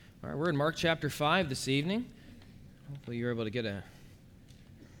All right, we're in Mark chapter 5 this evening. Hopefully you're able to get a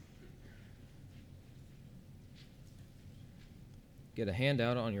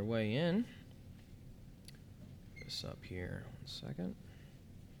handout on your way in. Put this up here 1 second.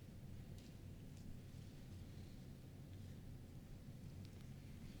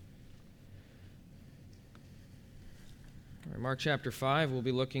 All right, Mark chapter 5, we'll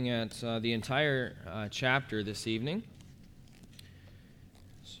be looking at the entire chapter this evening.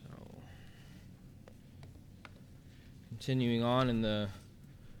 Continuing on in the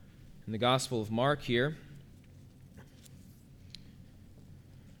Gospel of Mark here.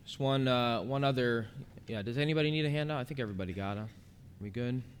 Just one other. Yeah, does anybody need a handout? I think everybody got it. Are we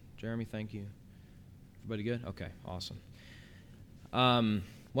good? Jeremy, thank you. Everybody good? Okay, awesome.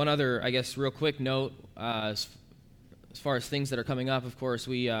 One other, I guess, real quick note as far as things that are coming up. Of course,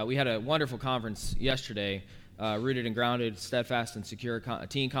 we had a wonderful conference yesterday, Rooted and Grounded, Steadfast and Secure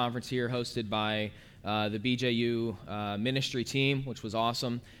teen conference here, hosted by the BJU ministry team, which was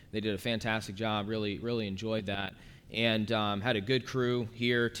awesome. They did a fantastic job. Really enjoyed that. And had a good crew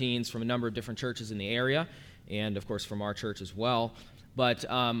here, teens from a number of different churches in the area, and, of course, from our church as well. But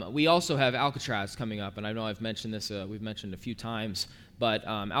we also have Alcatraz coming up, and I know I've mentioned this, we've mentioned a few times, but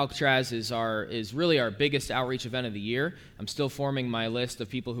Alcatraz is really our biggest outreach event of the year. I'm still forming my list of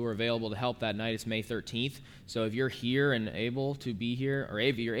people who are available to help that night. It's May 13th. So if you're here and able to be here, or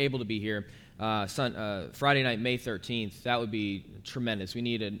if you're able to be here, Friday night, May 13th, that would be tremendous. We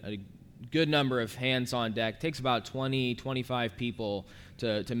need a good number of hands on deck. It takes about 20, 25 people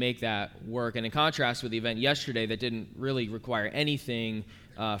to make that work. And in contrast with the event yesterday that didn't really require anything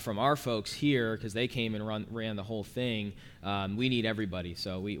from our folks here, because they came and ran the whole thing, we need everybody.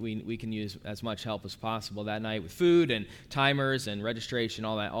 So we can use as much help as possible that night with food and timers and registration,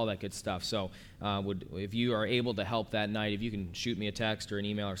 all that good stuff. So if you are able to help that night, if you can shoot me a text or an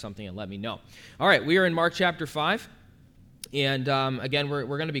email or something and let me know. All right, we are in Mark chapter 5. And again, we're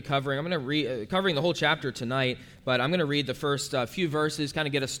going to be covering the whole chapter tonight, but I'm going to read the first few verses, kind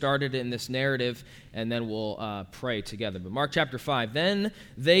of get us started in this narrative, and then we'll pray together. But Mark chapter 5, then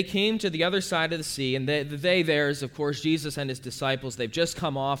they came to the other side of the sea, and they there is, of course, Jesus and his disciples. They've just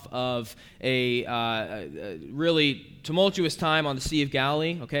come off of a really tumultuous time on the Sea of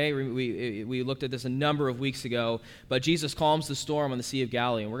Galilee, okay? We looked at this a number of weeks ago, but Jesus calms the storm on the Sea of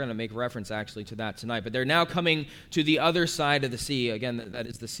Galilee, and we're going to make reference actually to that tonight. But they're now coming to the other side of the sea, again, that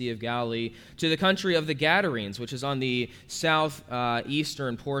is the Sea of Galilee, to the country of the Gadarenes, which is on the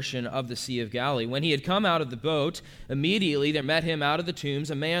southeastern portion of the Sea of Galilee. When he had come out of the boat, immediately there met him out of the tombs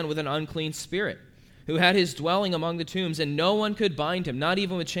a man with an unclean spirit, who had his dwelling among the tombs, and no one could bind him, not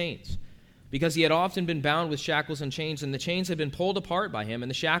even with chains, because he had often been bound with shackles and chains, and the chains had been pulled apart by him, and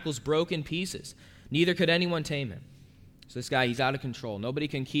the shackles broke in pieces. Neither could anyone tame him. So this guy, he's out of control. Nobody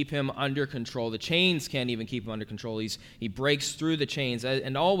can keep him under control. The chains can't even keep him under control. He breaks through the chains.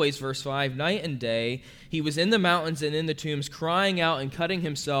 And always, verse 5, night and day, he was in the mountains and in the tombs, crying out and cutting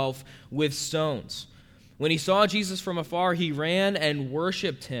himself with stones. When he saw Jesus from afar, he ran and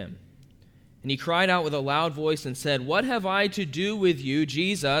worshipped him. And he cried out with a loud voice and said, "What have I to do with you,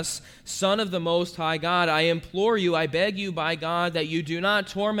 Jesus, Son of the Most High God? I implore you, I beg you by God, that you do not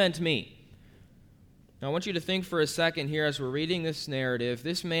torment me." Now, I want you to think for a second here as we're reading this narrative.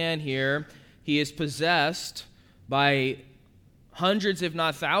 This man here, he is possessed by hundreds, if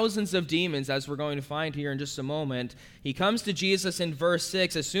not thousands, of demons, as we're going to find here in just a moment. He comes to Jesus in verse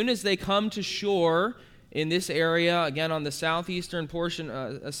 6. As soon as they come to shore in this area, again on the southeastern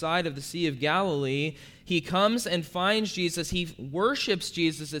portion side of the Sea of Galilee, he comes and finds Jesus. He worships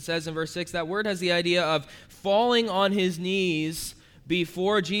Jesus, it says in verse 6. That word has the idea of falling on his knees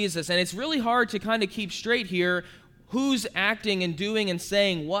before Jesus. And it's really hard to kind of keep straight here who's acting and doing and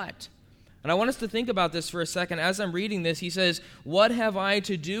saying what. And I want us to think about this for a second. As I'm reading this, he says, "What have I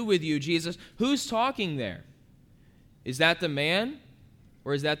to do with you, Jesus?" Who's talking there? Is that the man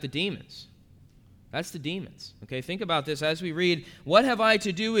or is that the demons? That's the demons. Okay, think about this as we read, "What have I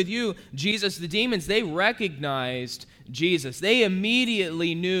to do with you, Jesus?" The demons, they recognized Jesus. They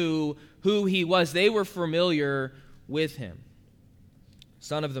immediately knew who he was. They were familiar with him.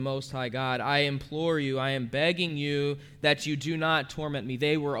 "Son of the Most High God, I implore you, I am begging you that you do not torment me."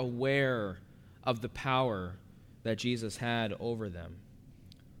 They were aware of the power that Jesus had over them.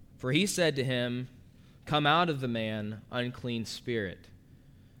 For he said to him, "Come out of the man, unclean spirit."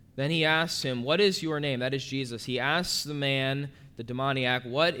 Then he asks him, "What is your name?" That is Jesus. He asks the man, the demoniac,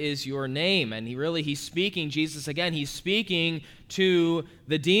 "What is your name?" And he's speaking, Jesus again, he's speaking to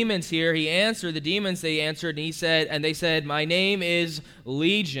the demons here. He answered, the demons, they answered, and they said, "My name is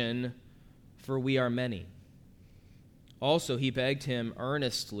Legion, for we are many." Also, he begged him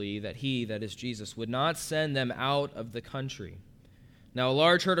earnestly that he, that is Jesus, would not send them out of the country. Now a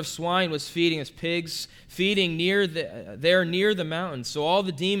large herd of swine was feeding as pigs, feeding near the mountains. So all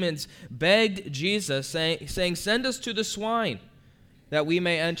the demons begged Jesus, saying, "Send us to the swine, that we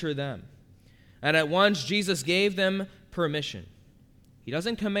may enter them." And at once Jesus gave them permission. He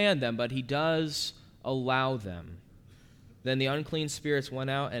doesn't command them, but he does allow them. Then the unclean spirits went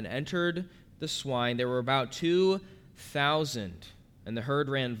out and entered the swine. There were about 2,000, and the herd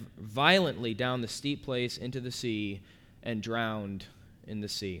ran violently down the steep place into the sea and drowned in the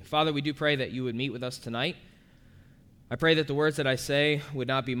sea. Father, we do pray that you would meet with us tonight. I pray that the words that I say would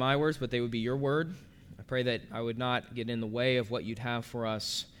not be my words, but they would be your word. I pray that I would not get in the way of what you'd have for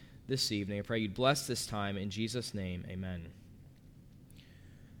us this evening. I pray you'd bless this time. In Jesus' name, amen.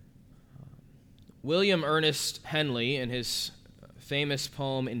 William Ernest Henley, in his famous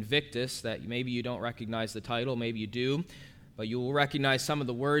poem Invictus, that maybe you don't recognize the title, maybe you do, but you will recognize some of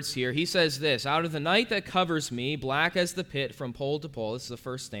the words here. He says this: "Out of the night that covers me, black as the pit from pole to pole," this is the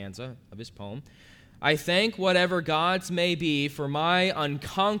first stanza of his poem, "I thank whatever gods may be for my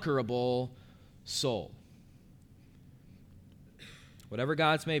unconquerable soul." Whatever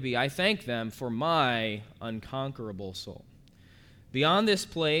gods may be, I thank them for my unconquerable soul. Beyond this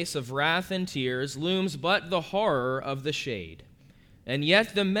place of wrath and tears looms but the horror of the shade, and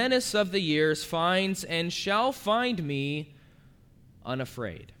yet the menace of the years finds and shall find me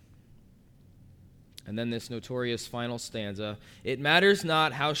unafraid. And then this notorious final stanza: "It matters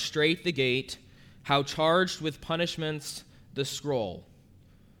not how strait the gate, how charged with punishments the scroll.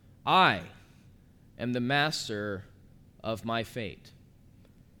 I am the master of my fate,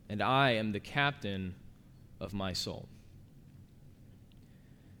 and I am the captain of my soul."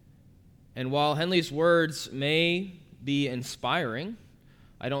 And while Henley's words may be inspiring,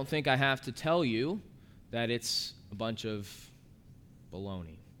 I don't think I have to tell you that it's a bunch of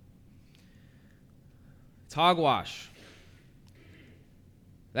baloney. It's hogwash.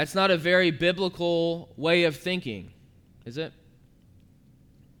 That's not a very biblical way of thinking, is it?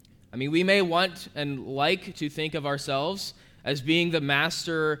 I mean, we may want and like to think of ourselves as being the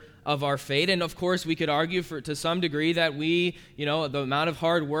master of our fate, and of course we could argue to some degree that we, the amount of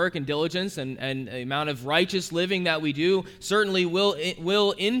hard work and diligence and the amount of righteous living that we do certainly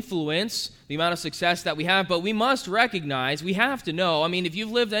will influence the amount of success that we have, but we must recognize, we have to know, if you've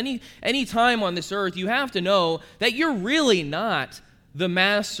lived any time on this earth, you have to know that you're really not the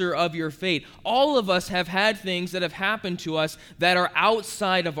master of your fate. All of us have had things that have happened to us that are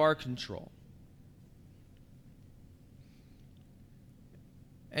outside of our control.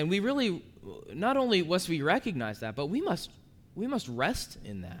 And we really, not only must we recognize that, but we must rest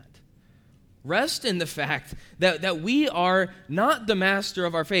in that. Rest in the fact that we are not the master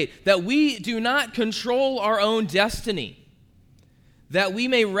of our fate, that we do not control our own destiny, that we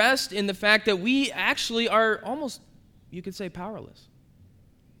may rest in the fact that we actually are almost, you could say, powerless.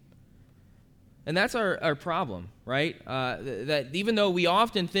 And that's our problem, right? That even though we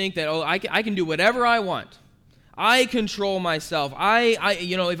often think that, I can do whatever I want, I control myself.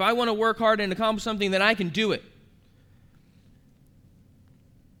 If I want to work hard and accomplish something, then I can do it.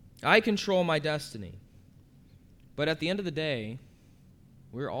 I control my destiny. But at the end of the day,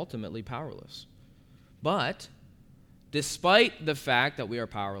 we're ultimately powerless. But despite the fact that we are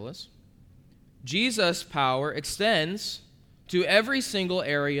powerless, Jesus' power extends to every single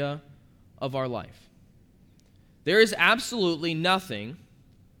area of our life. There is absolutely nothing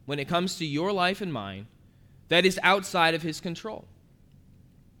when it comes to your life and mine that is outside of his control.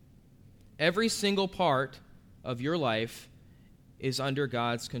 Every single part of your life is under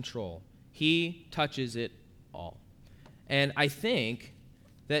God's control. He touches it all. And I think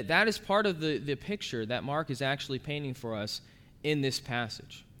that is part of the picture that Mark is actually painting for us in this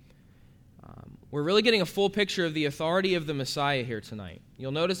passage. We're really getting a full picture of the authority of the Messiah here tonight.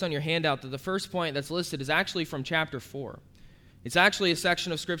 You'll notice on your handout that the first point that's listed is actually from chapter 4. It's actually a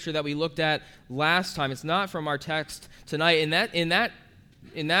section of Scripture that we looked at last time. It's not from our text tonight.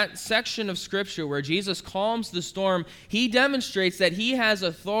 In that section of Scripture where Jesus calms the storm, he demonstrates that he has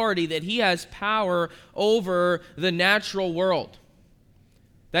authority, that he has power over the natural world.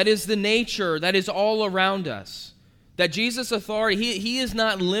 That is the nature that is all around us. That Jesus' authority, he is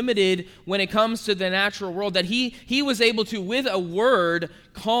not limited when it comes to the natural world, that he was able to, with a word,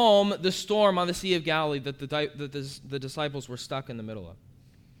 calm the storm on the Sea of Galilee that the disciples were stuck in the middle of.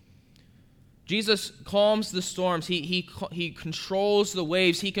 Jesus calms the storms. He controls the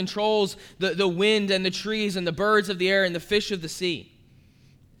waves. He controls the wind and the trees and the birds of the air and the fish of the sea.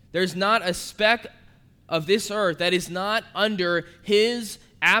 There's not a speck of this earth that is not under his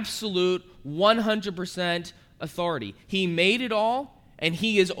absolute 100% authority. He made it all, and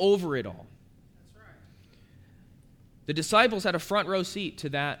he is over it all. That's right. The disciples had a front row seat to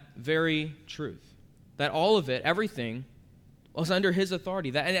that very truth, that all of it, everything, was under his authority.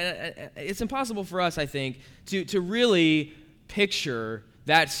 And it's impossible for us, I think, to really picture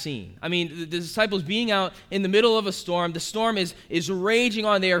that scene. I mean, the disciples being out in the middle of a storm, the storm is raging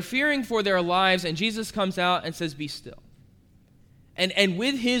on, they are fearing for their lives, and Jesus comes out and says, "Be still." And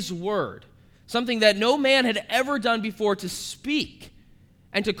with his word, something that no man had ever done before, to speak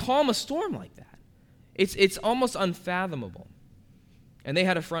and to calm a storm like that, it's almost unfathomable. And they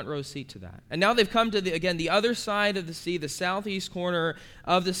had a front row seat to that. And now they've come to, the other side of the sea, the southeast corner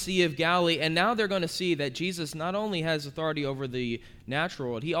of the Sea of Galilee, and now they're going to see that Jesus not only has authority over the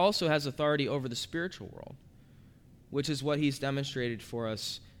natural world, he also has authority over the spiritual world, which is what he's demonstrated for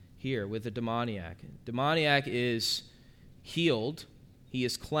us here with the demoniac. Demoniac is healed. He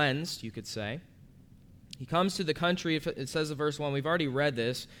is cleansed, you could say. He comes to the country, it says in verse 1, we've already read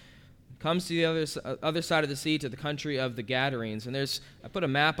this, comes to the other side of the sea, to the country of the Gadarenes. And I put a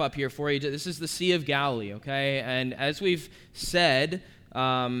map up here for you. This is the Sea of Galilee, okay? And as we've said,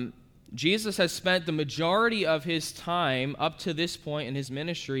 Jesus has spent the majority of his time up to this point in his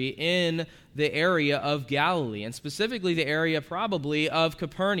ministry in the area of Galilee, and specifically the area probably of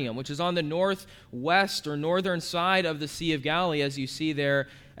Capernaum, which is on the northwest or northern side of the Sea of Galilee, as you see there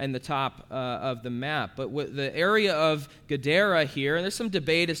in the top of the map. But with the area of Gadara here, and there's some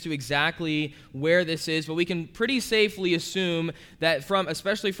debate as to exactly where this is, but we can pretty safely assume that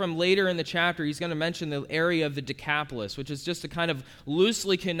especially from later in the chapter, he's going to mention the area of the Decapolis, which is just a kind of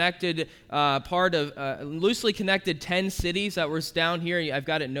loosely connected loosely connected 10 cities that was down here. I've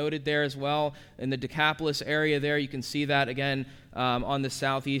got it noted there as well in the Decapolis area there. You can see that again on the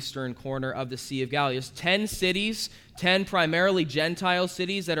southeastern corner of the Sea of Galilee. There's 10 cities, 10 primarily Gentile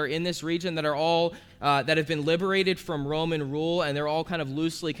cities that are in this region that are all that have been liberated from Roman rule, and they're all kind of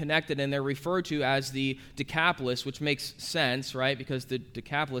loosely connected, and they're referred to as the Decapolis, which makes sense, right? Because the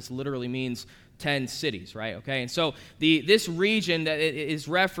Decapolis literally means 10 cities, right? Okay, and so this region that is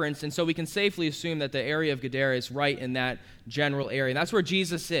referenced, and so we can safely assume that the area of Gadara is right in that general area. And that's where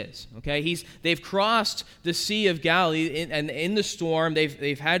Jesus is, okay? They've crossed the Sea of Galilee, and in the storm,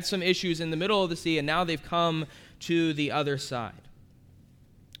 they've had some issues in the middle of the sea, and now they've come to the other side,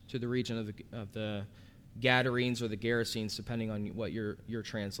 to the region of the Gadarenes or the Gerasenes, depending on what your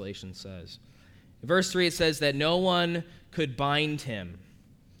translation says. In verse 3, it says that no one could bind him.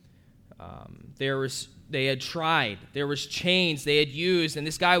 They had tried. There was chains they had used, and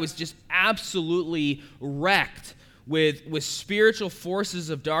this guy was just absolutely wrecked with spiritual forces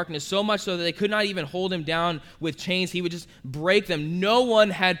of darkness, so much so that they could not even hold him down with chains. He would just break them. No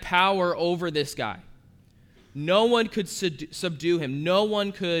one had power over this guy. No one could subdue him. No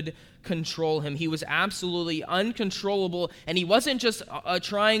one could control him. He was absolutely uncontrollable, and he wasn't just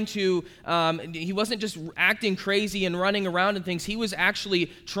he wasn't just acting crazy and running around and things. He was actually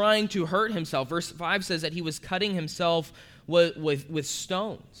trying to hurt himself. Verse 5 says that he was cutting himself with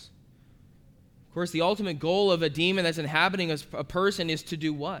stones. Of course, the ultimate goal of a demon that's inhabiting a person is to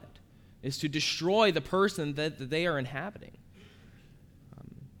do what? Is to destroy the person that they are inhabiting.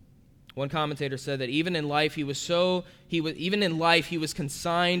 One commentator said that even in life he was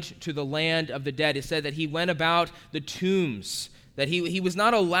consigned to the land of the dead. It said that he went about the tombs, that he was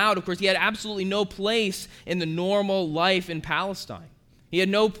not allowed. Of course, he had absolutely no place in the normal life in Palestine. He had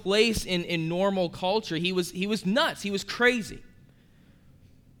no place in normal culture. He was nuts. He was crazy.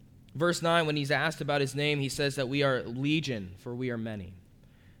 Verse 9, when he's asked about his name, he says that we are legion, for we are many.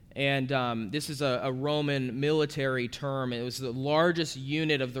 And this is a Roman military term. It was the largest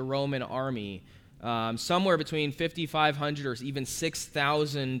unit of the Roman army, somewhere between 5,500 or even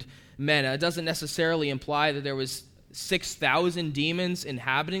 6,000 men. Now, it doesn't necessarily imply that there was 6,000 demons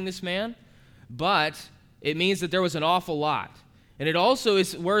inhabiting this man, but it means that there was an awful lot. And it also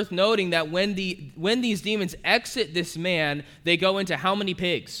is worth noting that when these demons exit this man, they go into how many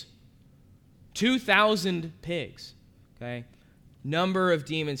pigs? 2,000 pigs, okay? Number of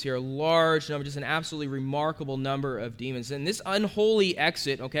demons here, a large number, just an absolutely remarkable number of demons. And this unholy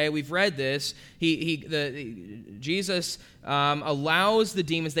exit, okay, we've read this. Jesus allows the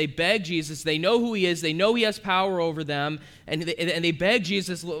demons. They beg Jesus. They know who he is. They know he has power over them, and they beg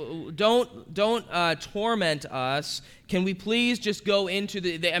Jesus, don't torment us. Can we please just go into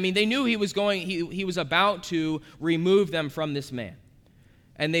they knew he was about to remove them from this man,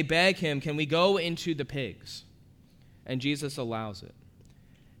 and they beg him, can we go into the pigs? And Jesus allows it.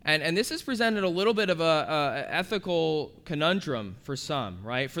 And this is presented a little bit of a ethical conundrum for some,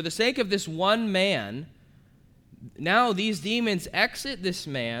 right? For the sake of this one man, now these demons exit this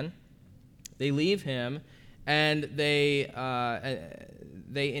man, they leave him, and they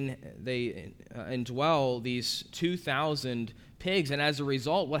indwell these 2,000 pigs, and as a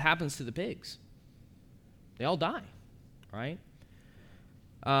result, what happens to the pigs? They all die, right?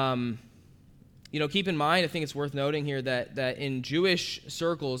 Keep in mind, I think it's worth noting here that in Jewish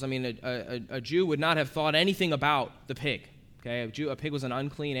circles, a Jew would not have thought anything about the pig. Okay, a pig was an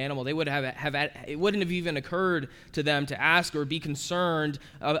unclean animal. They would it wouldn't have even occurred to them to ask or be concerned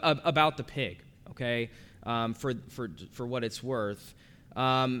about the pig. Okay, for what it's worth.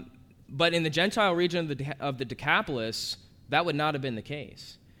 But in the Gentile region of the Decapolis, that would not have been the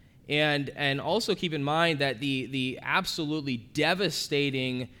case. And also keep in mind that the absolutely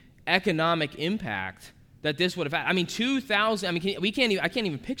devastating economic impact that this would have had. 2,000. I can't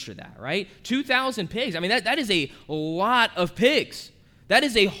even picture that, right? 2,000 pigs. That is a lot of pigs. That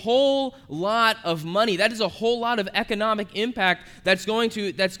is a whole lot of money. That is a whole lot of economic impact that's going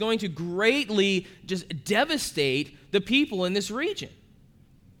to greatly just devastate the people in this region.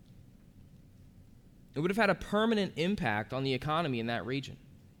 It would have had a permanent impact on the economy in that region,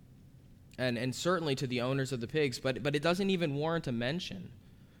 and certainly to the owners of the pigs. But it doesn't even warrant a mention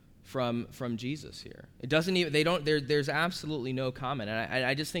from Jesus here. It doesn't even. They don't. There's absolutely no comment. And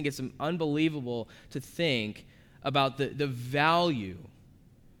I just think it's unbelievable to think about the value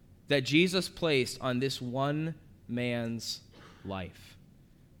that Jesus placed on this one man's life,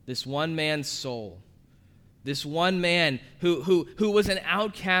 this one man's soul, this one man who was an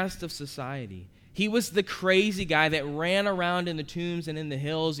outcast of society. He was the crazy guy that ran around in the tombs and in the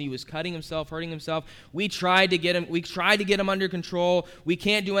hills. He was cutting himself, hurting himself. We tried to get him under control. We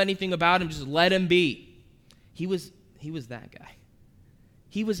can't do anything about him. Just let him be. He was that guy.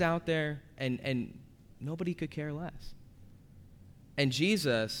 He was out there, and nobody could care less. And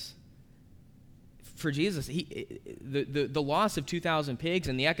for Jesus, the loss of 2,000 pigs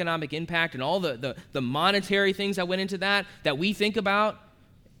and the economic impact and all the monetary things that went into that we think about,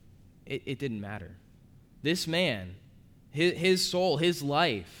 it didn't matter. This man, his soul, his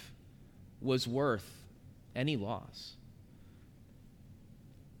life was worth any loss.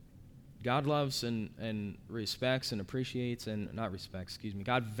 God loves and respects and appreciates,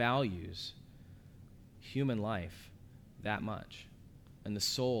 God values human life that much, and the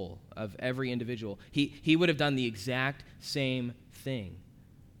soul of every individual. He would have done the exact same thing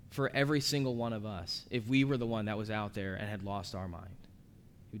for every single one of us if we were the one that was out there and had lost our mind.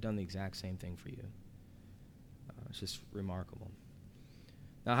 He would have done the exact same thing for you. It's just remarkable.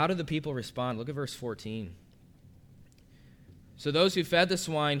 Now, how did the people respond? Look at verse 14. So those who fed the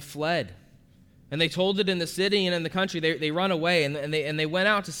swine fled, and they told it in the city and in the country. They run away, and they went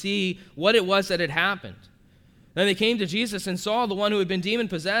out to see what it was that had happened. Then they came to Jesus and saw the one who had been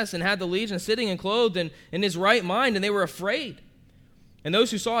demon-possessed and had the legion sitting and clothed in his right mind, and they were afraid. And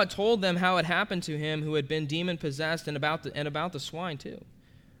those who saw it told them how it happened to him who had been demon-possessed and about the swine too.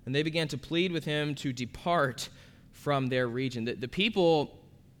 And they began to plead with him to depart from their region. The people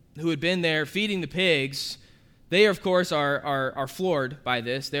who had been there feeding the pigs, they of course are floored by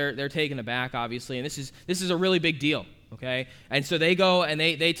this. They're taken aback, obviously, and this is a really big deal. Okay, and so they go and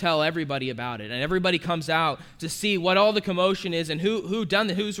they tell everybody about it, and everybody comes out to see what all the commotion is and who done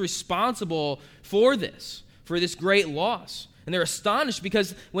it, who's responsible for this great loss. And they're astonished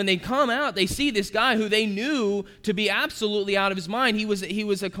because when they come out, they see this guy who they knew to be absolutely out of his mind. He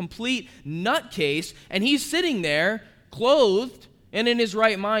was a complete nutcase, and he's sitting there clothed and in his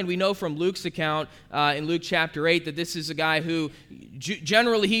right mind. We know from Luke's account in Luke chapter 8 that this is a guy who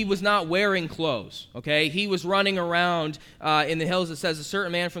generally he was not wearing clothes, okay? He was running around in the hills. It says a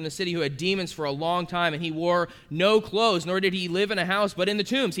certain man from the city who had demons for a long time, and he wore no clothes, nor did he live in a house, but in the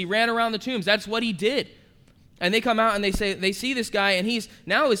tombs. He ran around the tombs. That's what he did. And they come out and they see this guy, and he's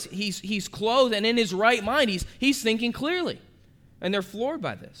clothed and in his right mind. He's thinking clearly. And they're floored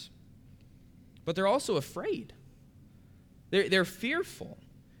by this. But they're also afraid. They're fearful.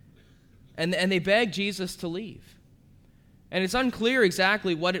 And they beg Jesus to leave. And it's unclear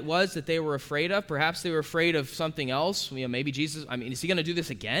exactly what it was that they were afraid of. Perhaps they were afraid of something else. Maybe Jesus, is he going to do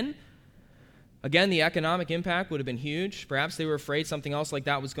this again? Again, the economic impact would have been huge. Perhaps they were afraid something else like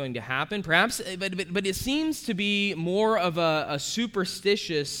that was going to happen. Perhaps, but it seems to be more of a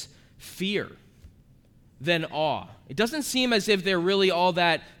superstitious fear than awe. It doesn't seem as if they're really all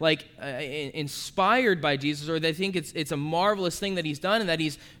that inspired by Jesus, or they think it's a marvelous thing that he's done and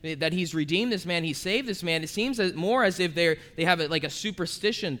that he's redeemed this man, he saved this man. It seems more as if they have a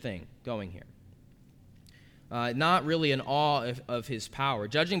superstition thing going here. Not really an awe of his power,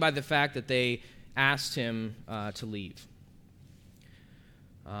 judging by the fact that they asked him to leave.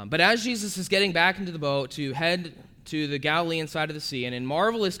 But as Jesus is getting back into the boat to head to the Galilean side of the sea, and in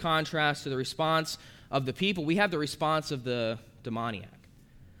marvelous contrast to the response of the people, we have the response of the demoniac.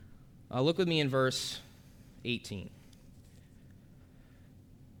 Look with me in verse 18.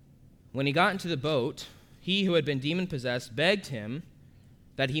 When he got into the boat, he who had been demon-possessed begged him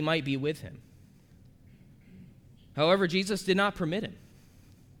that he might be with him. However, Jesus did not permit him.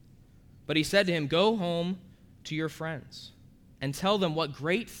 But he said to him, "Go home to your friends and tell them what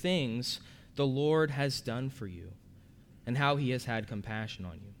great things the Lord has done for you and how he has had compassion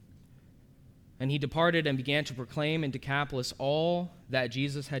on you." And he departed and began to proclaim in Decapolis all that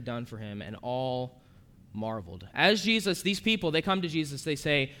Jesus had done for him, and all marveled. As Jesus, these people, they come to Jesus, they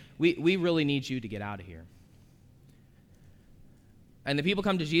say, we really need you to get out of here. And the people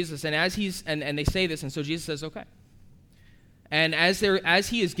come to Jesus, and and they say this, and so Jesus says, okay. And as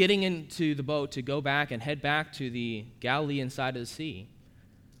he is getting into the boat to go back and head back to the Galilean side of the sea,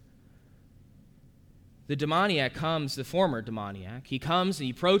 the demoniac comes, the former demoniac. He comes and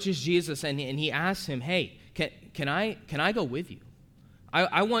he approaches Jesus and he asks him, "Hey, can I go with you?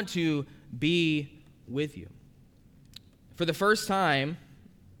 I want to be with you." For the first time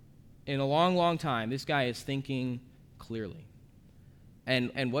in a long, long time, this guy is thinking clearly.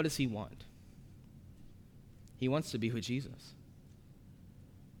 And what does he want? He wants to be with Jesus.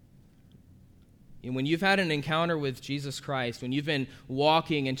 And when you've had an encounter with Jesus Christ, when you've been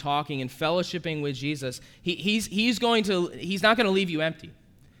walking and talking and fellowshipping with Jesus, he's not going to leave you empty.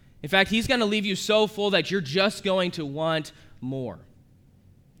 In fact, he's going to leave you so full that you're just going to want more.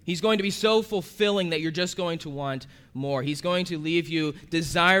 He's going to be so fulfilling that you're just going to want more. He's going to leave you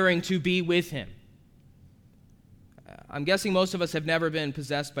desiring to be with him. I'm guessing most of us have never been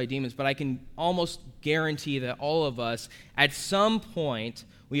possessed by demons, but I can almost guarantee that all of us, at some point,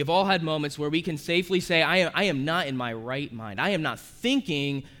 we have all had moments where we can safely say, I am not in my right mind. I am not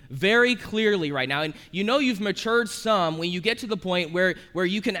thinking very clearly right now. And you know you've matured some when you get to the point where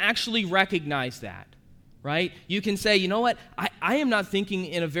you can actually recognize that, right? You can say, you know what? I am not thinking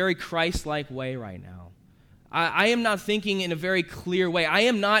in a very Christ-like way right now. I am not thinking in a very clear way. I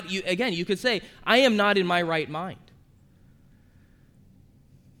am not, you could say, I am not in my right mind.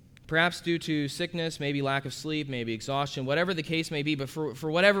 Perhaps due to sickness, maybe lack of sleep, maybe exhaustion, whatever the case may be, but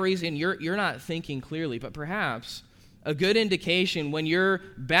for whatever reason, you're not thinking clearly. But perhaps a good indication when you're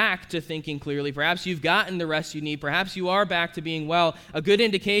back to thinking clearly, perhaps you've gotten the rest you need, perhaps you are back to being well, a good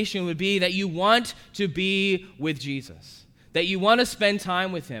indication would be that you want to be with Jesus, that you want to spend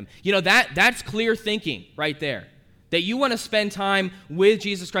time with him. You know, that's clear thinking right there, that you want to spend time with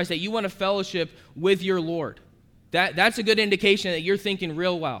Jesus Christ, that you want to fellowship with your Lord. That's a good indication that you're thinking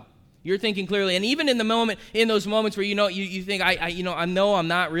real well. You're thinking clearly, and even in those moments where you think I know I'm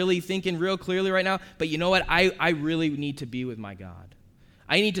not really thinking real clearly right now, but you know what? I really need to be with my God.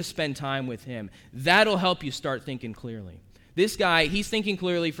 I need to spend time with him. That'll help you start thinking clearly. This guy, he's thinking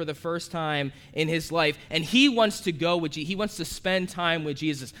clearly for the first time in his life, and he wants to go with Jesus. He wants to spend time with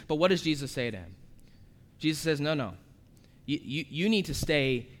Jesus. But what does Jesus say to him? Jesus says, "No. You need to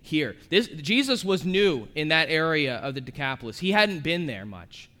stay here." Jesus was new in that area of the Decapolis. He hadn't been there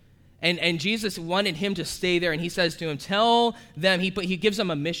much. And Jesus wanted him to stay there, and he says to him, tell them, he gives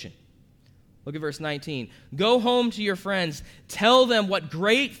them a mission. Look at verse 19. "Go home to your friends. Tell them what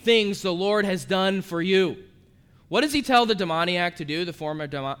great things the Lord has done for you." What does he tell the demoniac to do, the former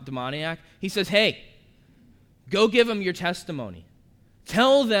demoniac? He says, hey, go give them your testimony.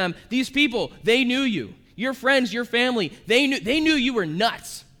 Tell them, these people, they knew you. Your friends, your family, they knew you were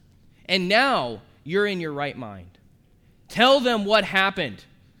nuts. And now you're in your right mind. Tell them what happened.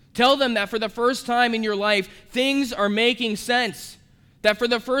 Tell them that for the first time in your life, things are making sense. That for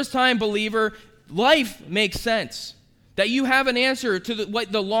the first time, believer, life makes sense. That you have an answer to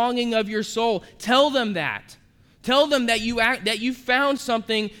the longing of your soul. Tell them that. Tell them that you found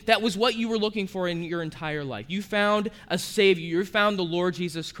something that was what you were looking for in your entire life. You found a Savior. You found the Lord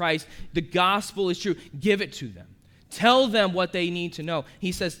Jesus Christ. The gospel is true. Give it to them. Tell them what they need to know.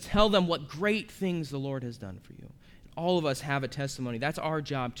 He says, tell them what great things the Lord has done for you. All of us have a testimony. That's our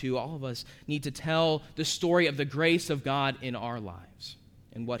job too. All of us need to tell the story of the grace of God in our lives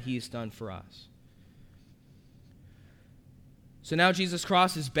and what he's done for us. So now Jesus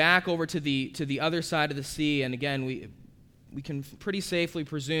crosses back over to the other side of the sea, and again, we can pretty safely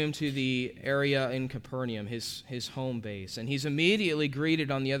presume to the area in Capernaum, his home base. And he's immediately greeted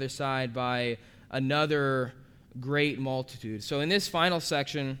on the other side by another great multitude. So in this final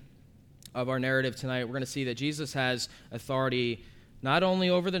section of our narrative tonight, we're going to see that Jesus has authority not only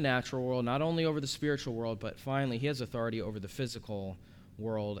over the natural world, not only over the spiritual world, but finally he has authority over the physical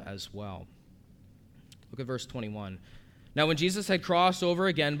world as well. Look at verse 21. "Now when Jesus had crossed over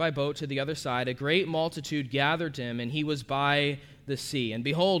again by boat to the other side, a great multitude gathered to him, and he was by the sea. And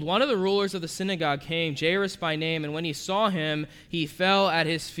behold, one of the rulers of the synagogue came, Jairus by name, and when he saw him, he fell at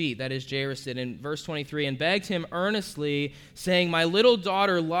his feet, that is, Jairus did, in verse 23, and begged him earnestly, saying, "My little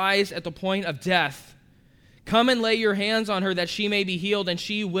daughter lies at the point of death. Come and lay your hands on her that she may be healed, and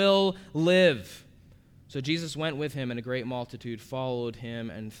she will live." So Jesus went with him, and a great multitude followed him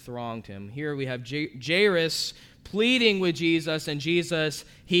and thronged him. Here we have Jairus pleading with Jesus, and Jesus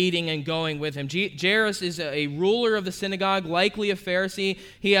heeding and going with him. Jairus is a ruler of the synagogue, likely a Pharisee.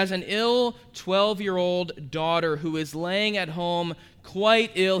 He has an ill 12-year-old daughter who is laying at home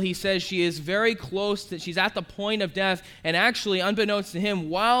quite ill. He says she is very close to, she's at the point of death, and actually, unbeknownst to him,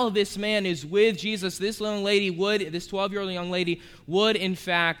 while this man is with Jesus, this 12-year-old young lady would in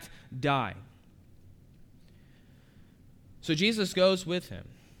fact die. So Jesus goes with him.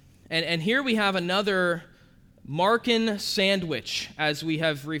 And here we have another Markan sandwich, as we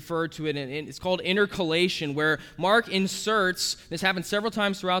have referred to it. It's called intercalation, where Mark inserts, this happens several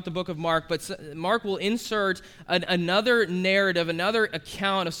times throughout the book of Mark, but Mark will insert another narrative, another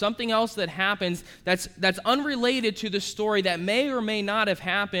account of something else that happens that's unrelated to the story that may or may not have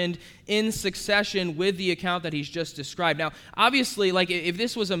happened in succession with the account that he's just described. Now, obviously, like if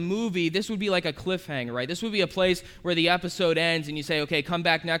this was a movie, this would be like a cliffhanger, right? This would be a place where the episode ends and you say, okay, come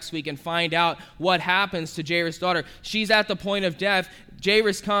back next week and find out what happens to Jairus' daughter. She's at the point of death.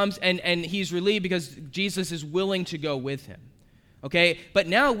 Jairus comes and he's relieved because Jesus is willing to go with him. Okay, but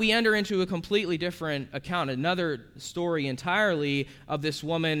now we enter into a completely different account, another story entirely of this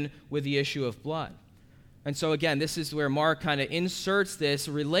woman with the issue of blood. And so again, this is where Mark kind of inserts this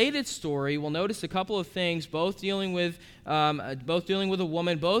related story. We'll notice a couple of things, both dealing with a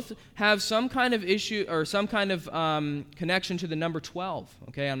woman, both have some kind of issue or some kind of connection to the number 12.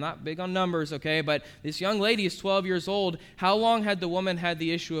 Okay, I'm not big on numbers. Okay, but this young lady is 12 years old. How long had the woman had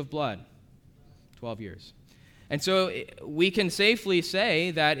the issue of blood? 12 years. And so we can safely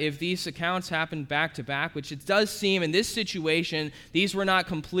say that if these accounts happened back to back, which it does seem in this situation, these were not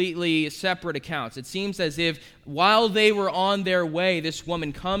completely separate accounts. It seems as if while they were on their way, this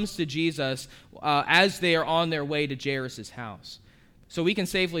woman comes to Jesus as they are on their way to Jairus' house. So we can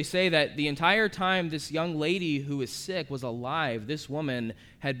safely say that the entire time this young lady who is sick was alive, this woman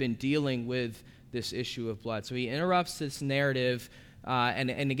had been dealing with this issue of blood. So he interrupts this narrative. And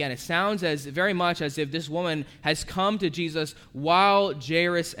again, it sounds very much as if this woman has come to Jesus while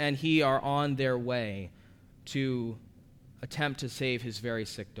Jairus and he are on their way to attempt to save his very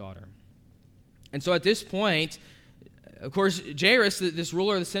sick daughter. And so at this point, of course, Jairus, this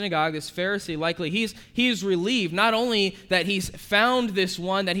ruler of the synagogue, this Pharisee, likely he's relieved not only that he's found this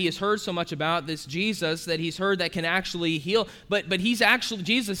one that he has heard so much about, this Jesus that he's heard that can actually heal, but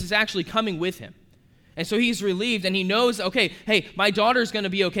Jesus is actually coming with him. And so he's relieved, and he knows, okay, hey, my daughter's going to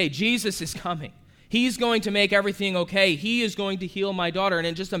be okay. Jesus is coming. He's going to make everything okay. He is going to heal my daughter.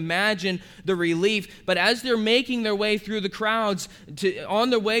 And just imagine the relief. But as they're making their way through the crowds on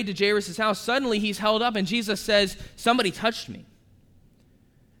their way to Jairus' house, suddenly he's held up, and Jesus says, "Somebody touched me."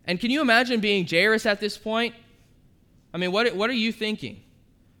 And can you imagine being Jairus at this point? I mean, what are you thinking?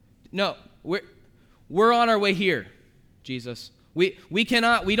 No, we're on our way here, Jesus.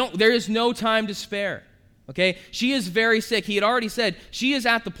 There is no time to spare, okay? She is very sick. He had already said she is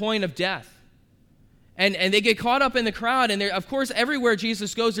at the point of death. And they get caught up in the crowd, and of course, everywhere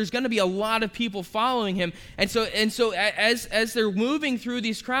Jesus goes, there's going to be a lot of people following him. And so as they're moving through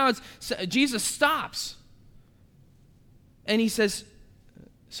these crowds, Jesus stops. And he says,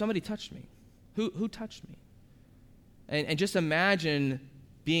 "Somebody touched me." Who touched me? And just imagine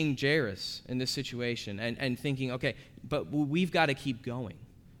being Jairus in this situation and thinking, okay, but we've got to keep going.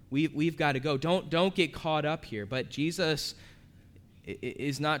 We've got to go. Don't get caught up here. But Jesus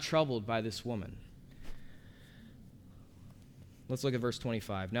is not troubled by this woman. Let's look at verse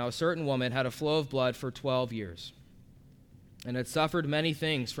 25. Now a certain woman had a flow of blood for 12 years and had suffered many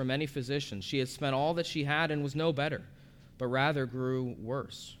things from many physicians. She had spent all that she had and was no better, but rather grew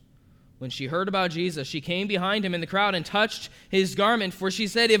worse. When she heard about Jesus, she came behind him in the crowd and touched his garment, for she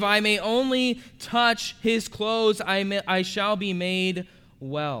said, "If I may only touch his clothes, I shall be made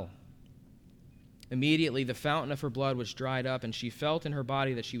well." Immediately the fountain of her blood was dried up, and she felt in her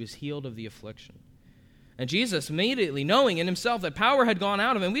body that she was healed of the affliction. And Jesus, immediately knowing in himself that power had gone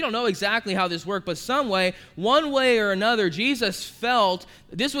out of him, we don't know exactly how this worked, but one way or another, Jesus felt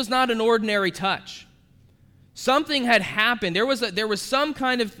this was not an ordinary touch. Something had happened. There was some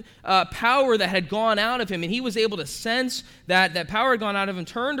kind of power that had gone out of him, and he was able to sense that power had gone out of him,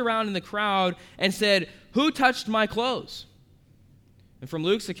 turned around in the crowd, and said, "Who touched my clothes?" And from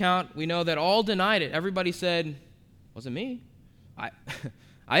Luke's account, we know that all denied it. Everybody said, "Wasn't me.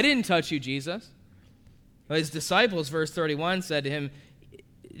 I didn't touch you, Jesus." His disciples, verse 31, said to him,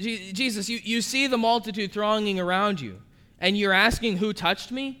 Jesus, you see the multitude thronging around you, and you're asking who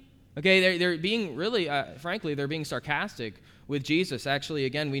touched me? Okay, they're being really, frankly, they're being sarcastic with Jesus. Actually,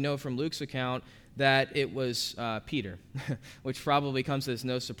 again, we know from Luke's account that it was Peter, which probably comes as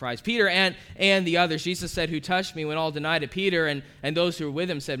no surprise. Peter and the others. Jesus said, who touched me? When all denied it, Peter and those who were with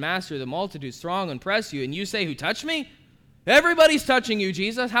him said, Master, the multitudes throng and press you, and you say, who touched me? Everybody's touching you,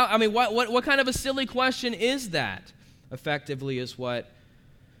 Jesus. What kind of a silly question is that? Effectively is what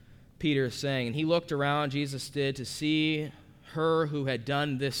Peter is saying. And he looked around, Jesus did, to see her who had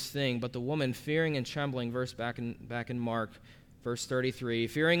done this thing. But the woman, fearing and trembling, back in Mark, verse 33,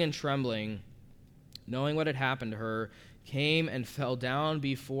 fearing and trembling, knowing what had happened to her, came and fell down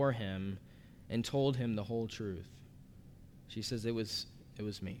before him and told him the whole truth. She says, it was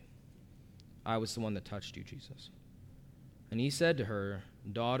me. I was the one that touched you, Jesus. And he said to her,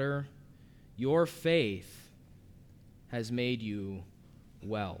 daughter, your faith has made you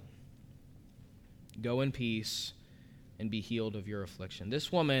well. Go in peace and be healed of your affliction.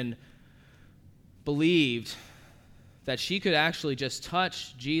 This woman believed that she could actually just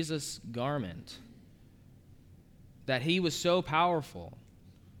touch Jesus' garment, that he was so powerful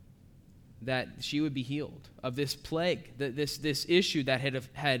that she would be healed of this plague, this issue that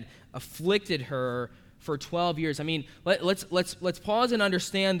had afflicted her for 12 years. I mean, let's pause and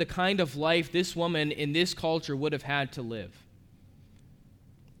understand the kind of life this woman in this culture would have had to live.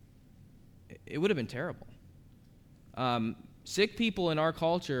 It would have been terrible. Sick people in our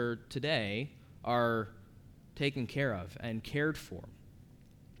culture today are taken care of and cared for.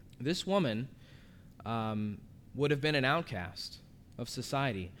 This woman would have been an outcast of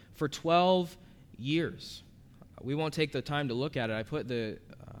society for 12 years. We won't take the time to look at it. I put the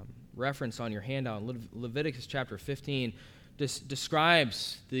reference on your handout. Leviticus chapter 15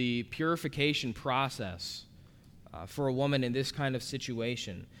 describes the purification process for a woman in this kind of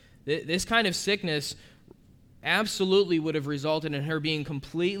situation. This kind of sickness absolutely would have resulted in her being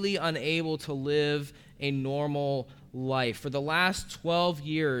completely unable to live a normal life. For the last 12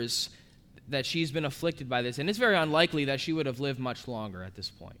 years that she's been afflicted by this, and it's very unlikely that she would have lived much longer at this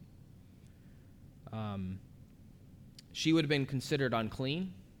point. She would have been considered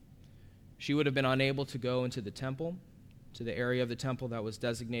unclean. She would have been unable to go into the temple, to the area of the temple that was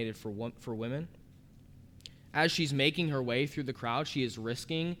designated for women. As she's making her way through the crowd, she is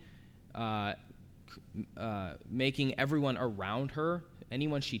risking making everyone around her,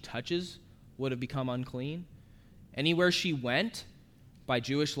 anyone she touches, would have become unclean. Anywhere she went, by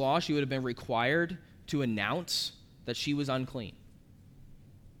Jewish law, she would have been required to announce that she was unclean.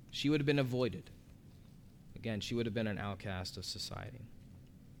 She would have been avoided. Again, she would have been an outcast of society.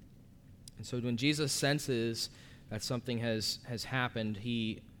 And so when Jesus senses that something has happened,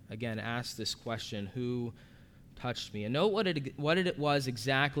 he, again, asks this question, who touched me? And note what it was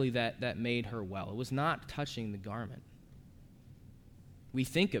exactly that made her well. It was not touching the garment. We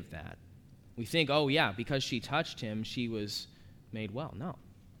think of that. We think, oh yeah, because she touched him, she was made well. No.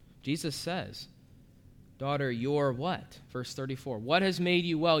 Jesus says, daughter, your what? Verse 34. What has made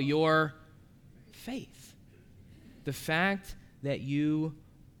you well? Your faith. The fact that you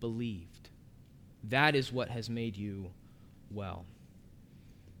believed. That is what has made you well.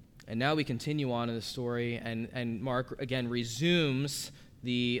 And now we continue on in the story, and Mark, again, resumes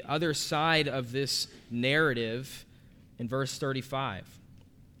the other side of this narrative in verse 35.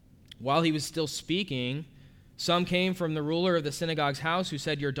 While he was still speaking, some came from the ruler of the synagogue's house who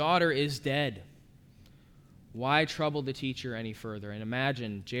said, your daughter is dead. Why trouble the teacher any further? And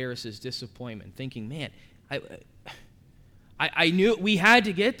imagine Jairus' disappointment, thinking, man, I knew we had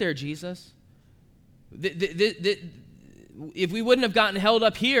to get there, Jesus. If we wouldn't have gotten held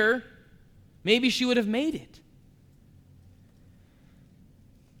up here, maybe she would have made it.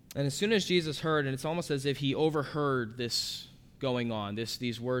 And as soon as Jesus heard, and it's almost as if he overheard this going on,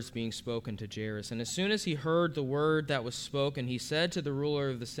 these words being spoken to Jairus. And as soon as he heard the word that was spoken, he said to the ruler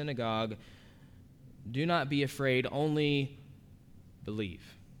of the synagogue, do not be afraid, only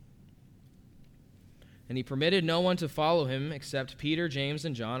believe. And he permitted no one to follow him except Peter, James,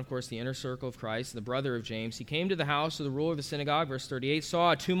 and John, of course, the inner circle of Christ, the brother of James. He came to the house of the ruler of the synagogue, verse 38,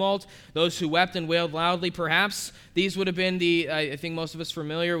 saw a tumult, those who wept and wailed loudly. Perhaps these would have been I think most of us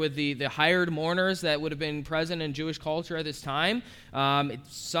familiar with the hired mourners that would have been present in Jewish culture at this time.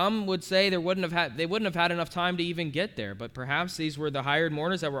 Some would say they wouldn't have had enough time to even get there, but perhaps these were the hired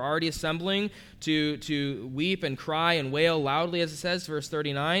mourners that were already assembling to weep and cry and wail loudly, as it says, verse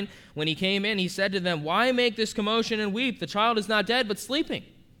 39. When he came in, he said to them, why make this commotion and weep? The child is not dead, but sleeping.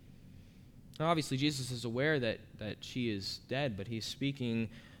 Now, obviously, Jesus is aware that she is dead, but he's speaking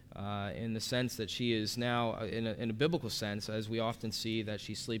in the sense that she is now, in a biblical sense, as we often see that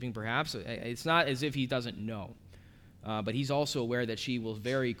she's sleeping perhaps. It's not as if he doesn't know, but he's also aware that she will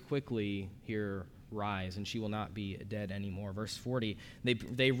very quickly here rise, and she will not be dead anymore. Verse 40,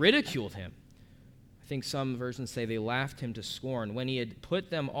 they ridiculed him. I think some versions say they laughed him to scorn. When he had put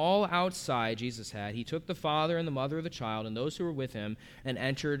them all outside, Jesus had, he took the father and the mother of the child and those who were with him and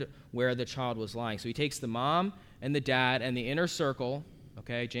entered where the child was lying. So he takes the mom and the dad and the inner circle,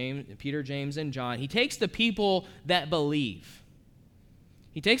 okay, Peter, James, and John. He takes the people that believe.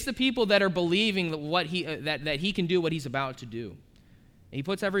 He takes the people that are believing that he can do what he's about to do. And he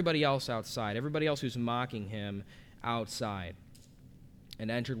puts everybody else outside, everybody else who's mocking him outside, and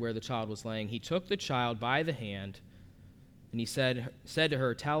entered where the child was laying. He took the child by the hand, and he said to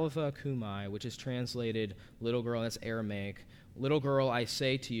her, Talitha Kumai, which is translated little girl, that's Aramaic. Little girl, I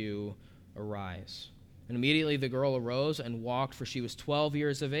say to you, arise. And immediately the girl arose and walked, for she was 12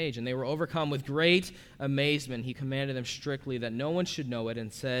 years of age. And they were overcome with great amazement. He commanded them strictly that no one should know it,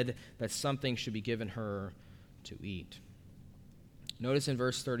 and said that something should be given her to eat. Notice in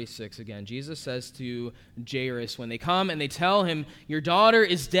verse 36 again, Jesus says to Jairus, when they come and they tell him, your daughter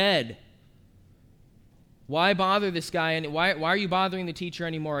is dead. Why bother this guy? And why are you bothering the teacher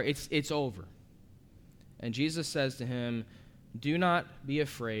anymore? It's over. And Jesus says to him, do not be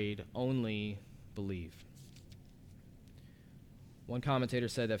afraid, only believe. One commentator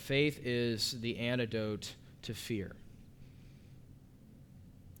said that faith is the antidote to fear.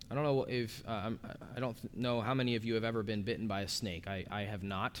 I don't know how many of you have ever been bitten by a snake. I have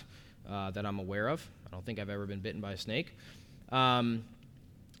not, that I'm aware of. I don't think I've ever been bitten by a snake. But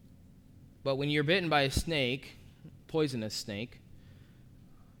when you're bitten by a snake, poisonous snake,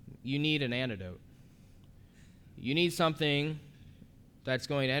 you need an antidote. You need something that's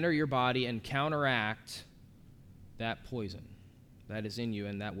going to enter your body and counteract that poison that is in you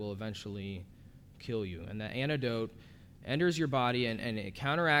and that will eventually kill you. And that antidote enters your body and it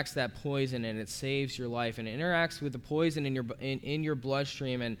counteracts that poison and it saves your life, and it interacts with the poison in your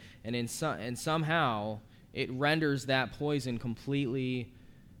bloodstream and somehow it renders that poison completely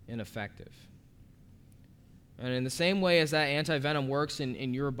ineffective. And in the same way as that antivenom works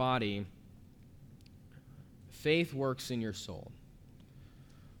in your body, faith works in your soul.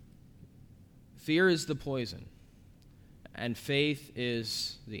 Fear is the poison, and faith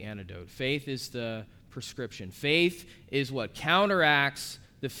is the antidote. Faith is the prescription. Faith is what counteracts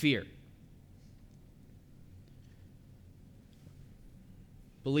the fear.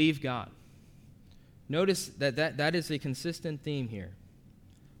 Believe God. Notice that is a consistent theme here.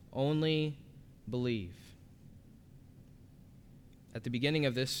 Only believe. At the beginning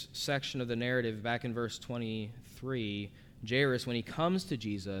of this section of the narrative, back in verse 23, Jairus, when he comes to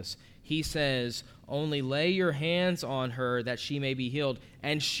Jesus, he says, only lay your hands on her that she may be healed,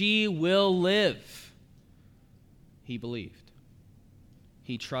 and she will live. He believed.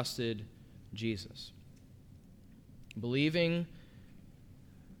 He trusted Jesus. Believing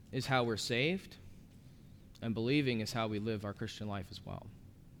is how we're saved, and believing is how we live our Christian life as well.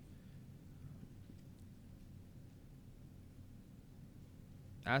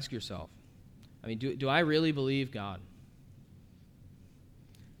 Ask yourself, do I really believe God?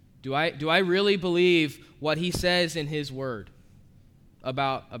 Do I really believe what he says in his word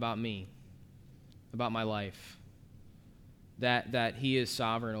about me, about my life? That he is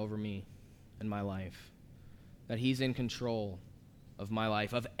sovereign over me and my life, that he's in control of my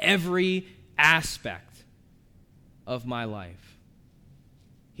life, of every aspect of my life.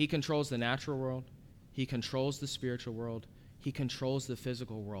 He controls the natural world. He controls the spiritual world. He controls the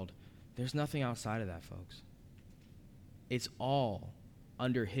physical world. There's nothing outside of that, folks. It's all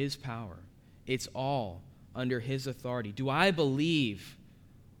under his power. It's all under his authority. Do I believe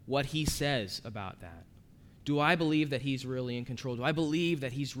what he says about that? Do I believe that he's really in control? Do I believe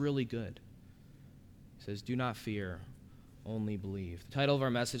that he's really good? He says, do not fear, only believe. The title of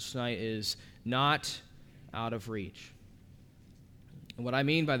our message tonight is Not Out of Reach. And what I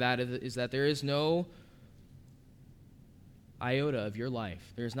mean by that is that there is no iota of your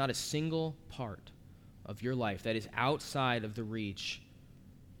life, there is not a single part of your life that is outside of the reach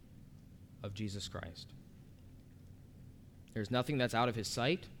of Jesus Christ. There's nothing that's out of his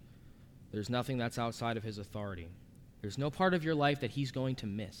sight. There's nothing that's outside of his authority. There's no part of your life that he's going to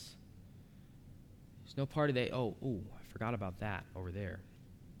miss. There's no part of that, I forgot about that over there.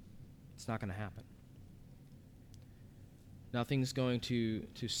 It's not going to happen. Nothing's going to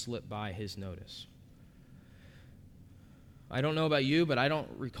slip by his notice. I don't know about you, but I don't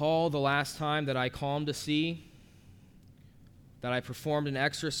recall the last time that I calmed a sea, that I performed an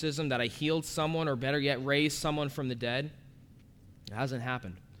exorcism, that I healed someone, or better yet, raised someone from the dead. It hasn't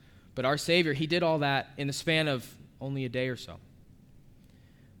happened. But our Savior, he did all that in the span of only a day or so.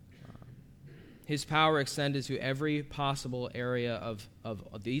 His power extended to every possible area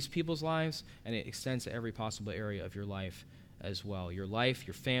of these people's lives, and it extends to every possible area of your life as well. Your life,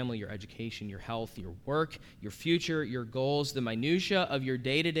 your family, your education, your health, your work, your future, your goals, the minutia of your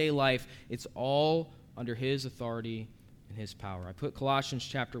day-to-day life, it's all under his authority and his power. I put Colossians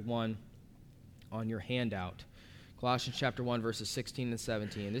chapter 1 on your handout. Colossians chapter 1, verses 16 and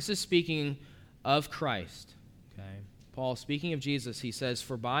 17. This is speaking of Christ. Okay? Paul, speaking of Jesus, he says,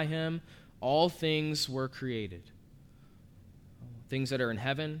 "For by him all things were created." Things that are in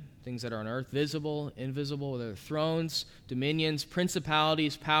heaven, things that are on earth, visible, invisible, whether thrones, dominions,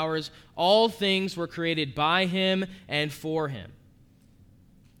 principalities, powers, all things were created by him and for him.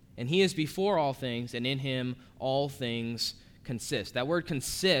 And he is before all things, and in him all things consist. That word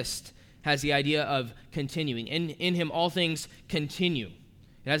consist has the idea of continuing. In him all things continue.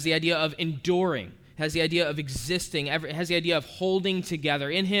 It has the idea of enduring. It has the idea of existing. It has the idea of holding together.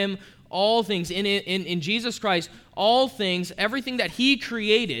 In him all things, in Jesus Christ, all things, everything that he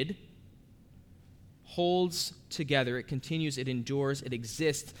created holds together. It continues, it endures, it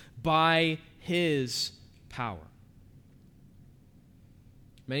exists by his power.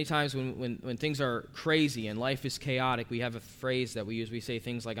 Many times when things are crazy and life is chaotic, we have a phrase that we use. We say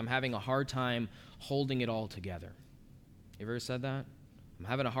things like, "I'm having a hard time holding it all together." You ever said that? "I'm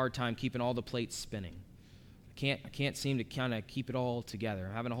having a hard time keeping all the plates spinning. I can't seem to kind of keep it all together.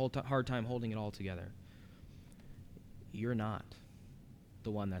 I'm having a hard time holding it all together." You're not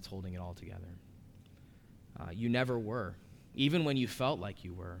the one that's holding it all together. You never were. Even when you felt like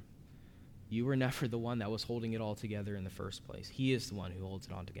you were never the one that was holding it all together in the first place. He is the one who holds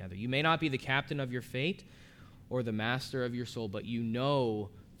it all together. You may not be the captain of your fate or the master of your soul, but you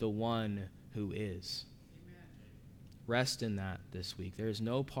know the one who is. Amen. Rest in that this week. There is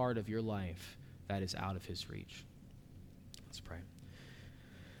no part of your life that is out of his reach. Let's pray.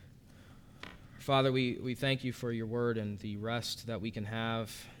 Father, we thank you for your word and the rest that we can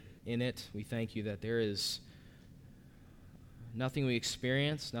have in it. We thank you that there is nothing we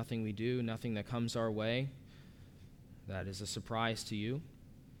experience, nothing we do, nothing that comes our way that is a surprise to you,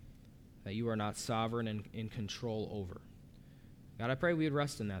 that you are not sovereign and in control over. God, I pray we would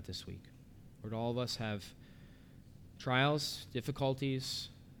rest in that this week. Lord, all of us have trials, difficulties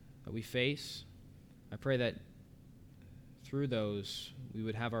that we face. I pray that through those we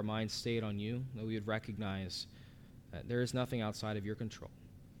would have our minds stayed on you, that we would recognize that there is nothing outside of your control.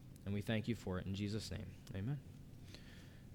 And we thank you for it in Jesus' name. Amen.